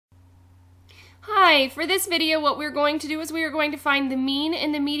Hi! For this video, what we're going to do is we are going to find the mean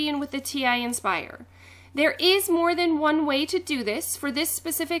and the median with the TI-Nspire. There is more than one way to do this. For this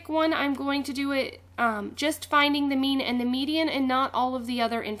specific one, I'm going to do it just finding the mean and the median and not all of the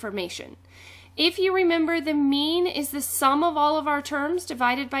other information. If you remember, the mean is the sum of all of our terms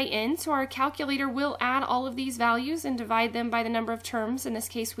divided by n, so our calculator will add all of these values and divide them by the number of terms. In this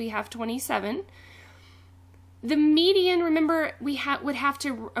case, we have 27. The median, remember, we would have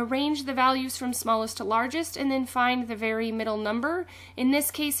to arrange the values from smallest to largest and then find the very middle number. In this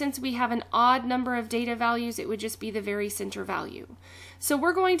case, since we have an odd number of data values, it would just be the very center value. So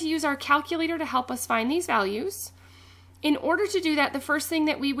we're going to use our calculator to help us find these values. In order to do that, the first thing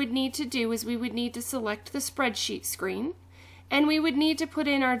that we would need to do is we would need to select the spreadsheet screen, and we would need to put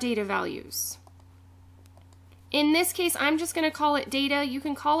in our data values. In this case, I'm just going to call it data. You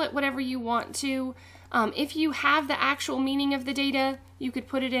can call it whatever you want to. If you have the actual meaning of the data, you could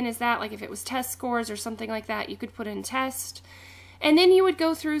put it in as that, like if it was test scores or something like that, you could put in test. And then you would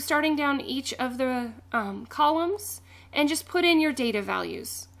go through starting down each of the columns and just put in your data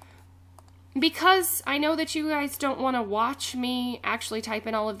values. Because I know that you guys don't want to watch me actually type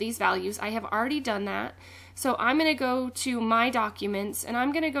in all of these values, I have already done that. So I'm going to go to My Documents and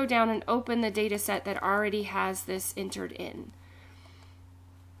I'm going to go down and open the data set that already has this entered in.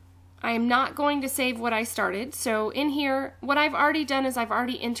 I am not going to save what I started, so in here, what I've already done is I've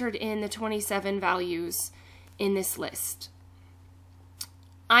already entered in the 27 values in this list.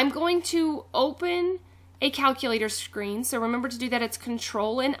 I'm going to open a calculator screen, so remember to do that, it's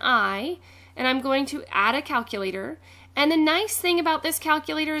Control and I, and I'm going to add a calculator. And the nice thing about this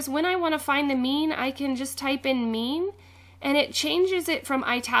calculator is when I want to find the mean, I can just type in mean, and it changes it from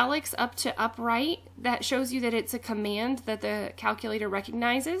italics up to upright. That shows you that it's a command that the calculator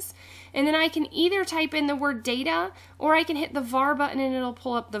recognizes. And then I can either type in the word data, or I can hit the var button and it'll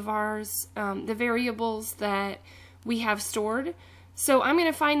pull up the vars, the variables that we have stored. So I'm going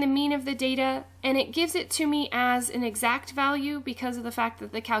to find the mean of the data, and it gives it to me as an exact value because of the fact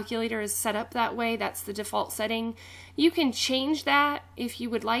that the calculator is set up that way. That's the default setting. You can change that if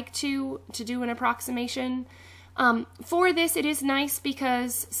you would like to do an approximation. For this, it is nice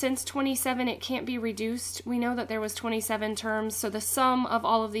because since 27 it can't be reduced. We know that there was 27 terms, so the sum of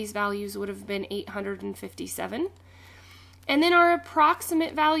all of these values would have been 857. And then our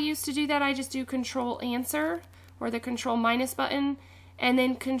approximate values, to do that I just do Control Answer or the Control minus button and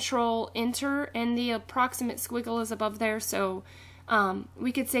then Control Enter, and the approximate squiggle is above there, so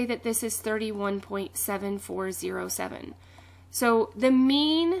we could say that this is 31.7407. So the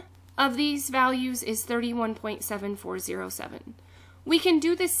mean of these values is 31.7407. We can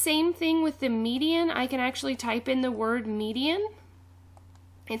do the same thing with the median. I can actually type in the word median.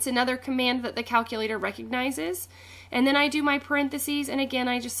 It's another command that the calculator recognizes. And then I do my parentheses, and again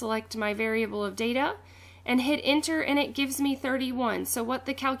I just select my variable of data and hit enter, and it gives me 31. So what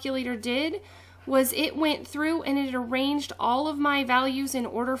the calculator did was it went through and it arranged all of my values in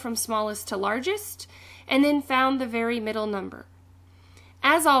order from smallest to largest and then found the very middle number.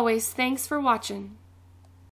 As always, thanks for watching.